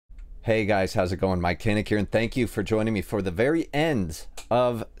Hey guys, how's it going? Mechanic here, and thank you for joining me for the very end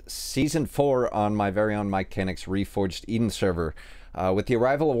of Season 4 on my very own Mechanic's Reforged Eden server. With the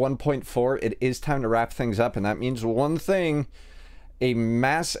arrival of 1.4, it is time to wrap things up, and that means one thing: a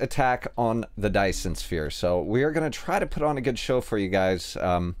mass attack on the Dyson Sphere. So we are going to try to put on a good show for you guys.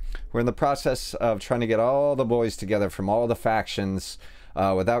 We're in the process of trying to get all the boys together from all the factions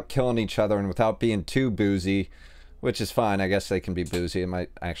without killing each other and without being too boozy. Which is fine. I guess they can be boozy. It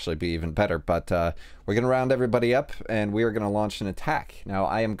might actually be even better. But we're going to round everybody up, and we are going to launch an attack. Now,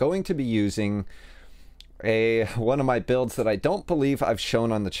 I am going to be using one of my builds that I don't believe I've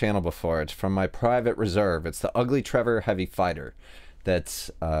shown on the channel before. It's from my private reserve. It's the Ugly Trevor Heavy Fighter. That's,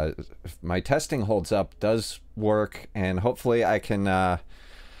 if my testing holds up, does work, and hopefully I can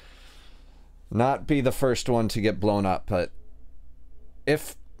not be the first one to get blown up. But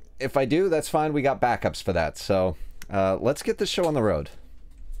if I do, that's fine. We got backups for that. So let's get this show on the road.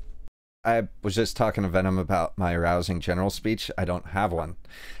 I was just talking to Venom about my rousing general speech. I don't have one.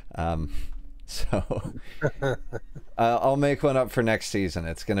 So I'll make one up for next season.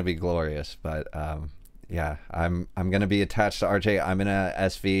 It's going to be glorious. But yeah, I'm going to be attached to RJ. I'm in a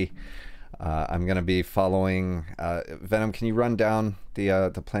SV. I'm going to be following... Venom, can you run down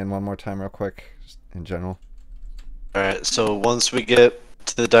the plan one more time real quick, just in general? Alright, so once we get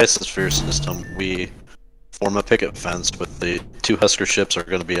to the Dyson Sphere system, we form a picket fence with the two Husker ships are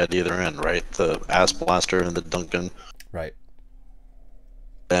going to be at either end, right? The Ass Blaster and the Duncan. Right.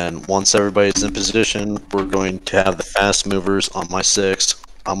 And once everybody's in position, we're going to have the fast movers on my 6.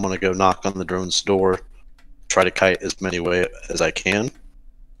 I'm going to go knock on the drone's door, try to kite as many way as I can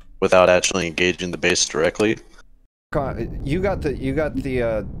without actually engaging the base directly. You got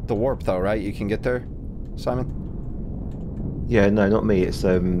the warp though, right? You can get there, Simon? Yeah, no, not me. It's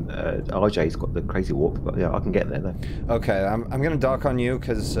RJ's got the crazy warp, but yeah, I can get there though. Okay, I'm gonna dock on you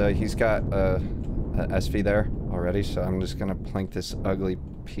because he's got a SV there already. So I'm just gonna plink this ugly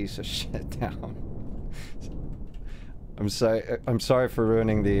piece of shit down. I'm sorry for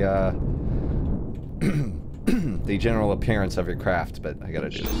ruining the the general appearance of your craft, but I gotta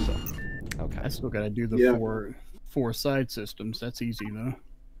do this. So. Okay. I still gotta do the four side systems. That's easy though.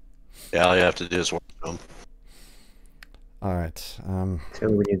 Yeah, all you have to do is work them. All right. Tell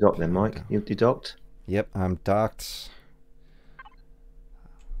me when you're docked then, Mike. You docked? Yep, I'm docked.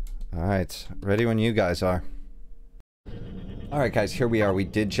 All right, ready when you guys are. All right, guys, here we are. We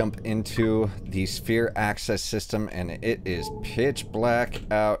did jump into the Sphere access system, and it is pitch black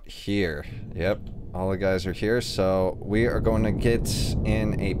out here. Yep, all the guys are here, so we are going to get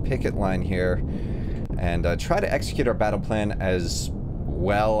in a picket line here and try to execute our battle plan as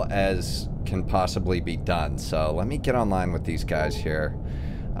well as can possibly be done. So let me get online with these guys here.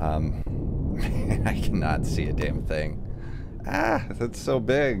 I cannot see a damn thing. Ah, that's so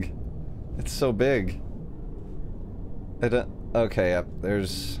big. It's so big. Okay, yep.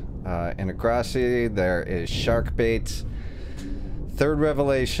 There's Inagrassi. There is Sharkbait. Third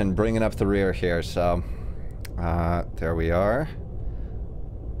Revelation bringing up the rear here. So there we are.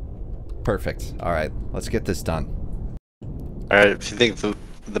 Perfect. All right, let's get this done. All right, if you think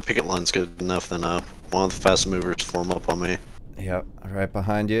the picket line's good enough, then one of the fast movers form up on me. Yep, right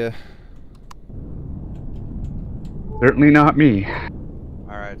behind you. Certainly not me.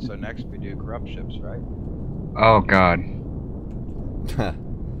 Alright, so next we do corrupt ships, right? Oh god.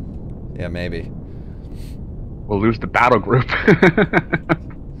 Yeah, maybe. We'll lose the battle group.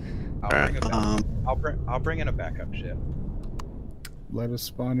 I'll bring in a backup ship. Let us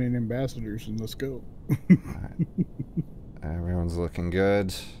spawn in ambassadors and let's go. Alright. Everyone's looking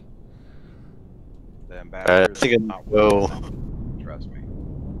good. The I ambassadors think not go. Trust me.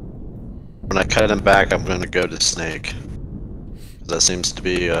 When I cut him back, I'm going to go to Snake. That seems to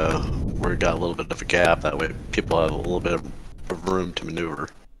be where we got a little bit of a gap. That way, people have a little bit of room to maneuver.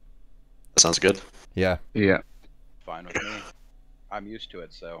 That sounds good. Yeah. Yeah. Fine with me. I'm used to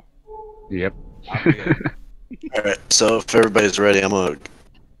it, so. Yep. I'm good. All right. So if everybody's ready, I'm gonna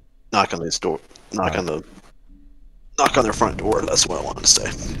knock on this door. Knock on their front door. That's what I wanted to say.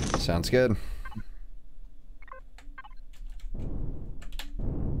 Sounds good.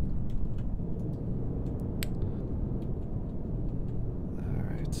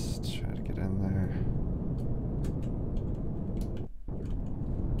 Alright, let's try to get in there.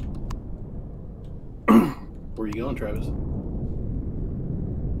 Where are you going, Travis?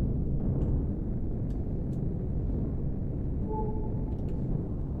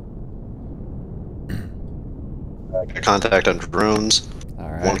 Contact on drones.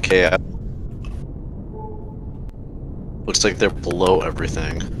 Alright. 1K out. Looks like they're below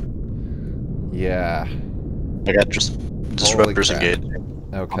everything. Yeah. I got just Holy disruptors crap. engaged.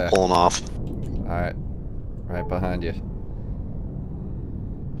 Okay. I'm pulling off. Alright. Right behind you.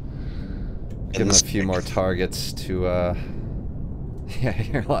 In Give him the a few more targets to, Yeah,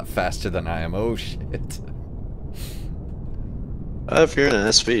 you're a lot faster than I am. Oh, shit. If you're in an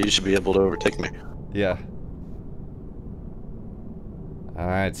SV, you should be able to overtake me. Yeah.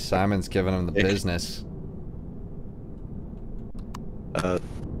 Alright, Simon's giving him the business.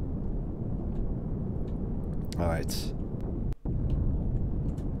 Alright.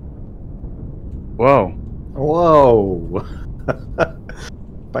 Whoa. Whoa!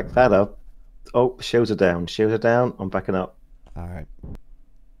 Back that up. Oh, shields are down. Shields are down. I'm backing up. Alright.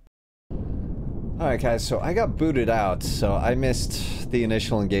 Alright guys, so I got booted out, so I missed the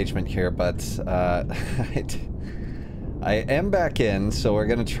initial engagement here, but I am back in, so we're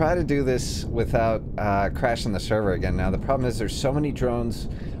gonna try to do this without crashing the server again. Now the problem is there's so many drones,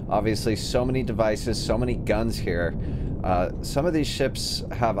 obviously so many devices, so many guns here. Some of these ships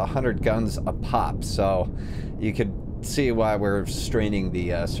have 100 guns a pop, so you could see why we're straining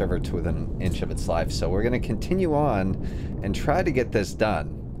the server to within an inch of its life. So we're gonna continue on and try to get this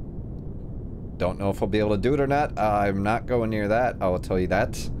done. Don't know if I'll be able to do it or not. I'm not going near that, I will tell you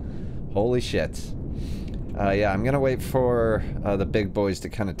that. Holy shit. Yeah, I'm gonna wait for the big boys to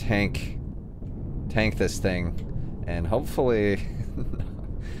kind of tank this thing, and hopefully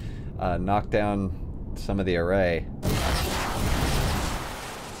knock down some of the array.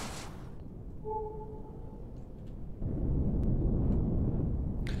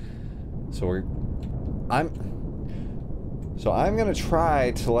 So I'm gonna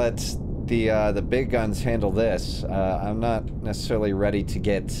try to let the big guns handle this. I'm not necessarily ready to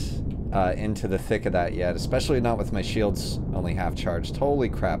get into the thick of that yet, especially not with my shields only half charged. Holy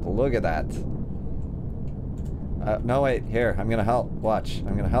crap, look at that. No, wait, here, I'm gonna help. Watch,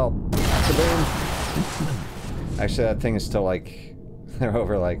 I'm gonna help. Kaboom! Actually, that thing is still like, they're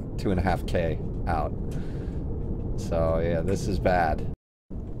over like 2.5K out. So, yeah, this is bad.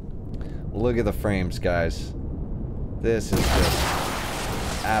 Look at the frames, guys. This is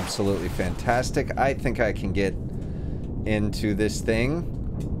just absolutely fantastic. I think I can get into this thing.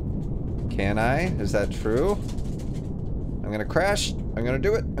 Can I? Is that true? I'm gonna crash. I'm gonna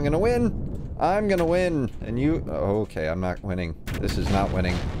do it. I'm gonna win. I'm gonna win. And you... Oh, okay, I'm not winning. This is not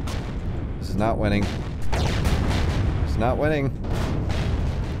winning. This is not winning. It's not winning.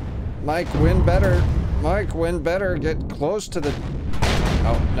 Mike, win better. Mike, win better. Get close to the...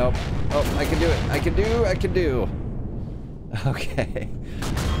 Oh, nope. Oh, I can do it. I can do. Okay.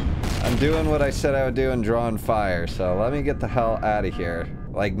 I'm doing what I said I would do and drawing fire, so let me get the hell out of here.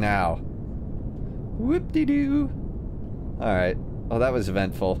 Like now. Whoop-de-doo. Alright. Well, that was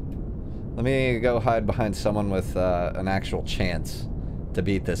eventful. Let me go hide behind someone with an actual chance to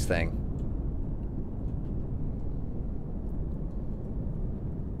beat this thing.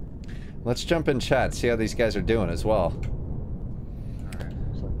 Let's jump in chat, see how these guys are doing as well.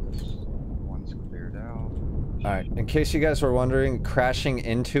 Alright, in case you guys were wondering, crashing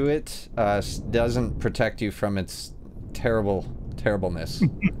into it doesn't protect you from its terribleness.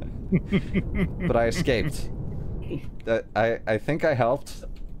 But I escaped. I think I helped.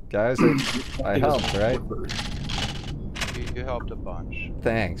 Guys, I helped, right? You helped a bunch.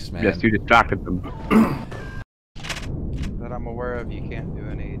 Thanks, man. Yes, you distracted them. That I'm aware of, you can't do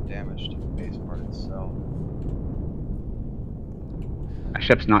any damage to the base part itself. My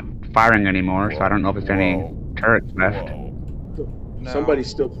ship's not firing anymore, so I don't know if there's any turrets left. No. Somebody's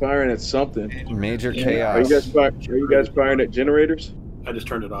still firing at something. Major Yeah. Are chaos. you guys firing at generators? I just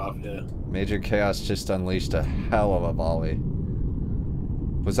turned it off, yeah. Major chaos just unleashed a hell of a volley.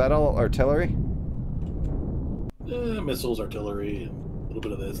 Was that all artillery? Missiles, artillery, and a little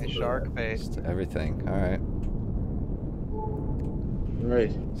bit of this. Hey, shark face. Just everything. Alright.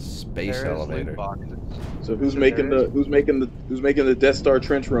 Right. Space There is elevator. loot boxes. So who's making the Death Star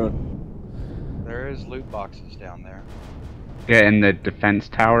trench run? There is loot boxes down there. Yeah, in the defense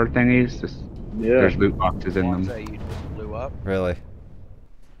tower thingies, Yeah. there's loot boxes in Ones them. that you just blew up. Really?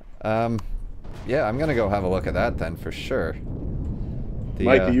 Yeah, I'm gonna go have a look at that then for sure. The,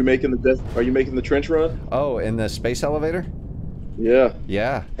 Mike, are you making the trench run? Oh, in the space elevator? Yeah.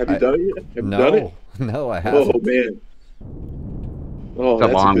 Yeah. Have you done it yet? Have you No. done it? No, I haven't. Oh man. Oh, It's a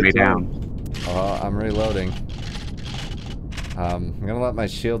that's long good way time. down. I'm reloading. I'm gonna let my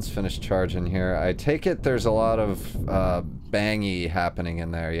shields finish charging here. I take it there's a lot of bangy happening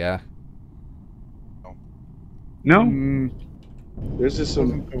in there, yeah? No? There's just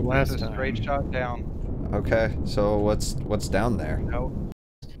some. Last Just a straight time. shot down. Okay, so what's down there? No.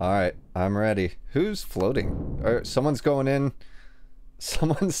 Alright, I'm ready. Who's floating? Or someone's going in.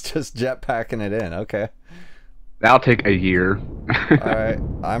 Someone's just jetpacking it in, okay. That'll take a year. Alright,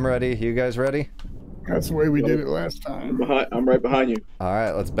 I'm ready. You guys ready? That's the way we did it last time. I'm right behind you.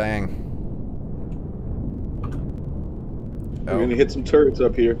 Alright, let's bang. We're gonna hit some turrets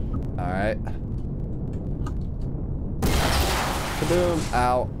up here. Alright. Kaboom!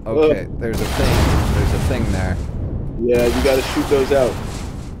 Ow. Okay, there's a thing. There's a thing there. Yeah, you gotta shoot those out.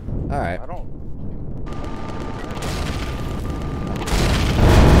 Alright. I don't.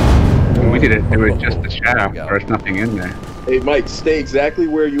 When we did it, it was just the There shaft. we go. There's nothing in there. Hey, Mike, stay exactly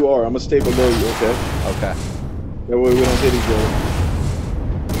where you are. I'm gonna stay below you, okay? Okay. That way we don't hit each other.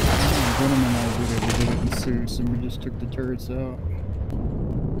 Venom and I did it. We did it in suits, and we just took the turrets out.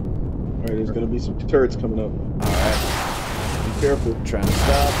 All right, there's gonna be some turrets coming up. Alright. Be careful. Trying to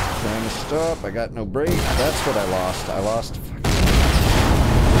stop. Trying to stop. I got no brake. That's what I lost. I lost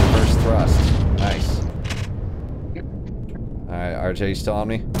first thrust. Nice. Alright, RJ, you still on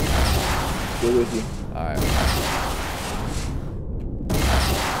me? Still with you. Alright.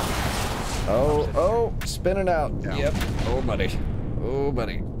 Oh, spinning out. Yep. Oh, buddy. Oh,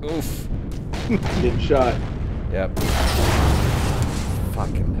 buddy. Oof. Getting shot. Yep.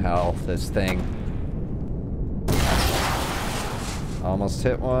 Fucking hell, this thing. Almost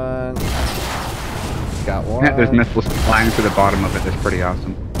hit one. Got one. Yeah, there's missiles flying to the bottom of it. That's pretty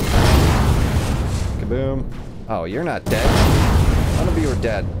awesome. Kaboom. Oh, you're not dead. None of you are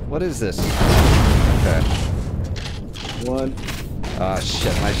dead. What is this? Okay. One. Ah,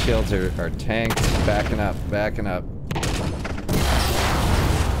 shit. My shields are tanked. Backing up. Backing up.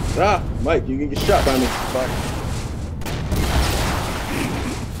 Ah, Mike, you can get shot by me. Fuck.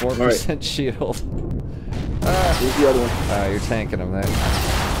 4% shield. Ah. Here's the other one. You're tanking them there.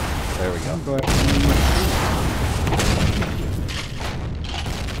 There we go.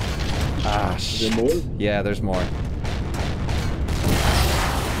 Ah, Is shit. there more? Yeah, there's more.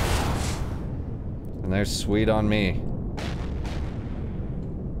 And they're sweet on me.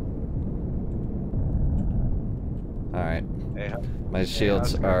 Alright. Hey, My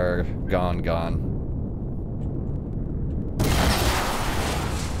shields are gone.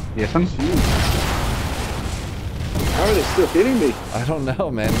 Yes, I'm. How are they still hitting me? I don't know,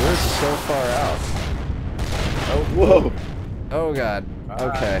 man. We're so far out. Oh, whoa. Oh, God.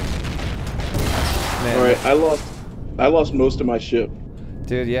 Okay. Man, All right, I lost most of my ship.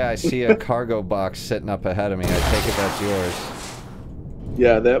 dude, yeah, I see a cargo box sitting up ahead of me. I take it that's yours.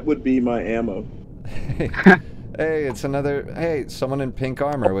 Yeah, that would be my ammo. Hey, it's another... Hey, someone in pink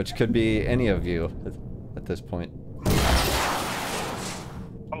armor, which could be any of you at this point.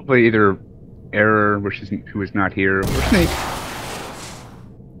 Probably either Error, who is not here, or Snake.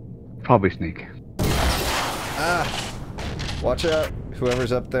 Probably Snake. Ah! Watch out.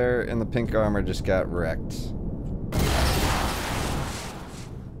 Whoever's up there in the pink armor just got wrecked.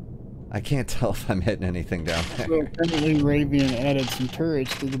 I can't tell if I'm hitting anything down there. So apparently Ravian added some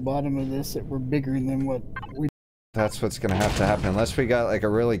turrets to the bottom of this that were bigger than what we... That's what's gonna have to happen, unless we got like a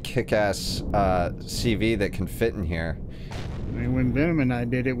really kick-ass CV that can fit in here. I mean, when Venom and I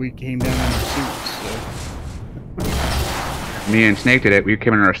did it, we came down in our suits, so... Me and Snake did it. We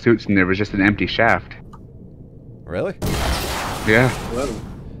came in our suits and there was just an empty shaft. Really? Yeah.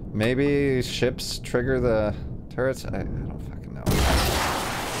 Maybe ships trigger the turrets? I don't fucking know.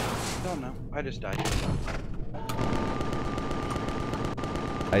 I don't know. I just died.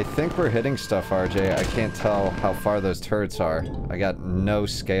 I think we're hitting stuff, RJ. I can't tell how far those turrets are. I got no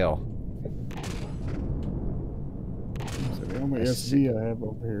scale. So the only SV I have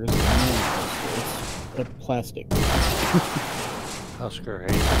over here is a plastic. Husker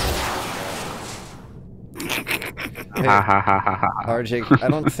hates Hey, Ha ha ha ha ha. RJ, I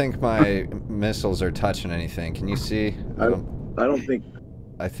don't think my missiles are touching anything. Can you see? I don't think.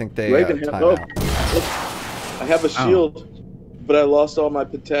 I think they Reagan have time hope. out. I have a shield, but I lost all my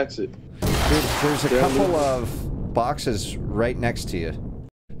pentaxid. Dude, there's a couple of boxes right next to you.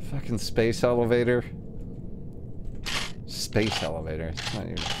 Fucking space elevator. Space elevator. It's not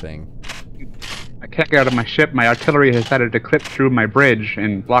even a thing. I can't get out of my ship. My artillery has decided to clip through my bridge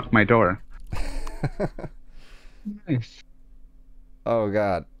and block my door. Nice. Oh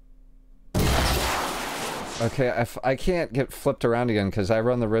god. Okay, I can't get flipped around again because I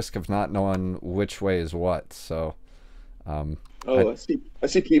run the risk of not knowing which way is what. So, Oh, I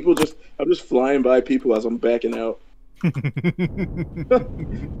see people just. I'm just flying by people as I'm backing out. all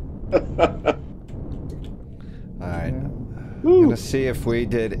right. I'm gonna see if we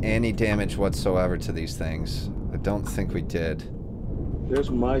did any damage whatsoever to these things. I don't think we did. There's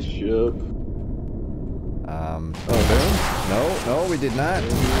my ship. No, we did not. We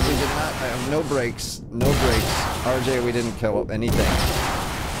did not. I have no brakes. No brakes. RJ, we didn't kill anything.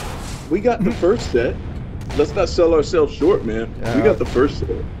 We got the first set. let's not sell ourselves short, man. Yeah. We got the first set.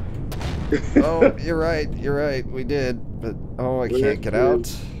 Oh, you're right. You're right. We did, but I can't get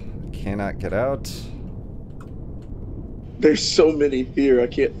out. Cannot get out. There's so many here. I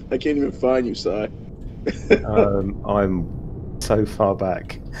can't even find you, Si. I'm so far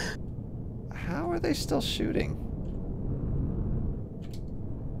back. How are they still shooting?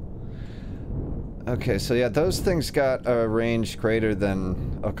 Okay, so yeah, those things got a range greater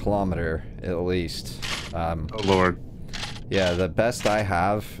than a kilometer, at least. Oh lord. Yeah, the best I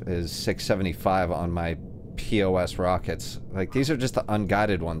have is 675 on my POS rockets. Like, these are just the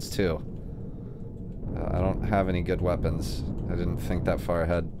unguided ones, too. I don't have any good weapons. I didn't think that far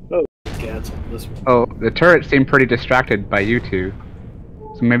ahead. Cancel this one. Oh, the turrets seem pretty distracted by you two.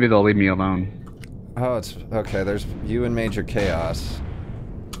 So maybe they'll leave me alone. Oh, it's... okay, there's you and Major Chaos.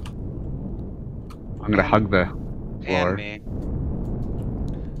 I'm gonna hug the floor. And me.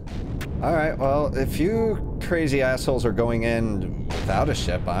 Alright, well, if you crazy assholes are going in without a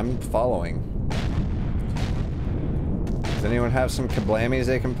ship, I'm following. Does anyone have some kablammies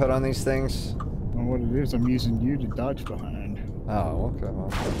they can put on these things? Well, what it is, I'm using you to dodge behind. Oh, okay, well,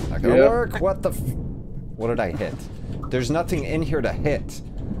 not gonna work. What the what did I hit? There's nothing in here to hit.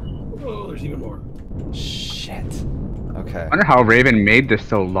 Oh, there's even more. Shit. Okay. I wonder how Raven made this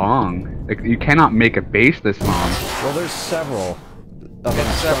so long. Like, you cannot make a base this long. Well, there's several of them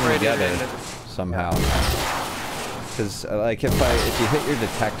It's strung separated together into- somehow. Because, like, if you hit your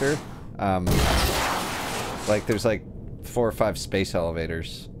detector, like, there's like 4 or 5 space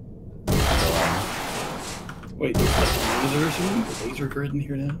elevators. So, Wait, there's like lasers and a laser grid in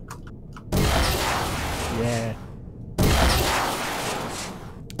here now? Yeah.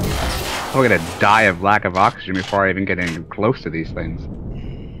 I'm gonna die of lack of oxygen before I even get any close to these things.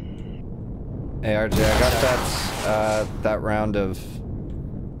 hey, RJ, I got that round of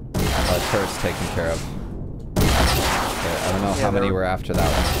turrets taken care of. But I don't know how many were after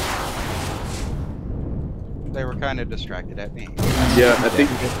that one. They were kind of distracted at me. Yeah, I think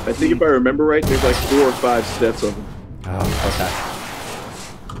if I remember right, there's like 4 or 5 sets of them. Oh,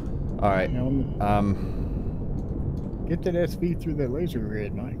 okay. Alright, Get that SV through that laser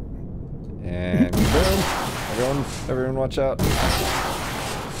grid, Mike. and boom! Everyone watch out.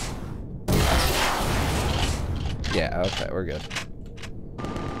 Yeah, okay, we're good.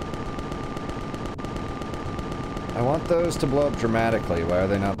 I want those to blow up dramatically. Why are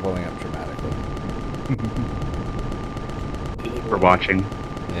they not blowing up dramatically? We're watching.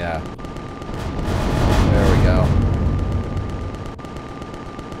 Yeah. There we go.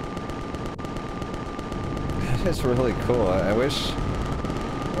 That is really cool. I wish,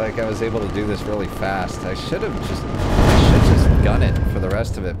 like, I was able to do this really fast. I should just gun it for the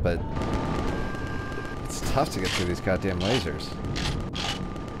rest of it, but it's tough to get through these goddamn lasers.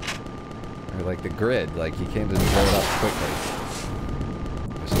 Or like the grid, like you can't just blow it up quickly.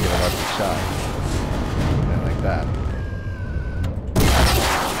 Just get a lucky shot. Yeah, like that.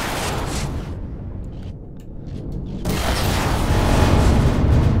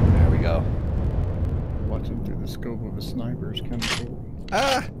 There we go. Watching through the scope of a sniper is kind of cool.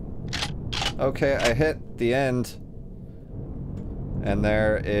 Ah! Okay, I hit the end. And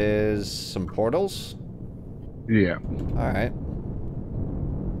there is some portals. Yeah. Alright.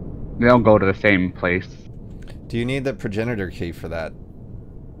 They don't go to the same place. Do you need the progenitor key for that?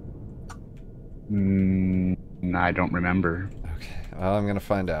 I don't remember. Okay, well, I'm gonna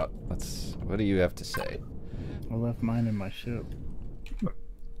find out. What do you have to say? I left mine in my ship.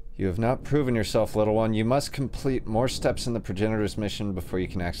 You have not proven yourself, little one. You must complete more steps in the progenitor's mission before you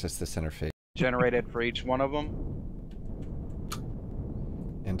can access this interface. Generated for each one of them.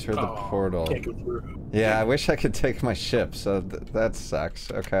 Enter the portal. Can't go through. Yeah, I wish I could take my ship, so that sucks.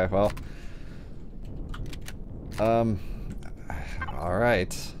 Okay, well.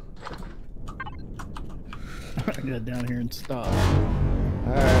 Alright. I got down here and stopped.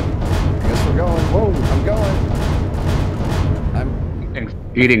 Alright. I guess we're going. Whoa, I'm going. I'm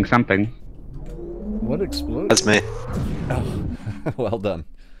Eating something. What exploded? That's me. Oh, well done.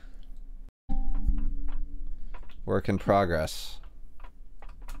 Work in progress.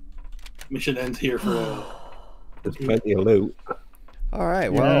 Mission ends here for There's plenty of loot.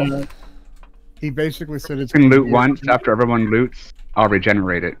 Alright, well. Yeah, he basically said it's You can gonna loot be once. After everyone loots, I'll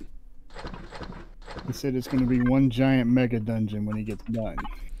regenerate it. He said it's going to be one giant mega dungeon when he gets done.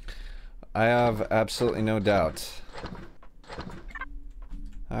 I have absolutely no doubt.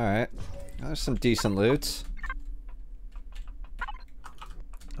 Alright. There's some decent loot.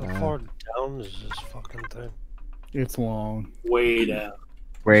 How far down is this fucking thing? It's long. way down.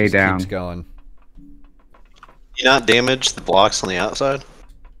 Way Just down. keeps going. You not damage the blocks on the outside?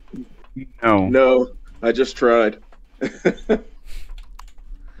 No. No, I just tried.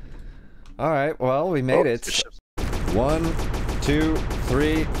 All right, well, we made it. 1, 2,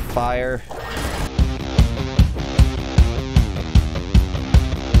 3, fire.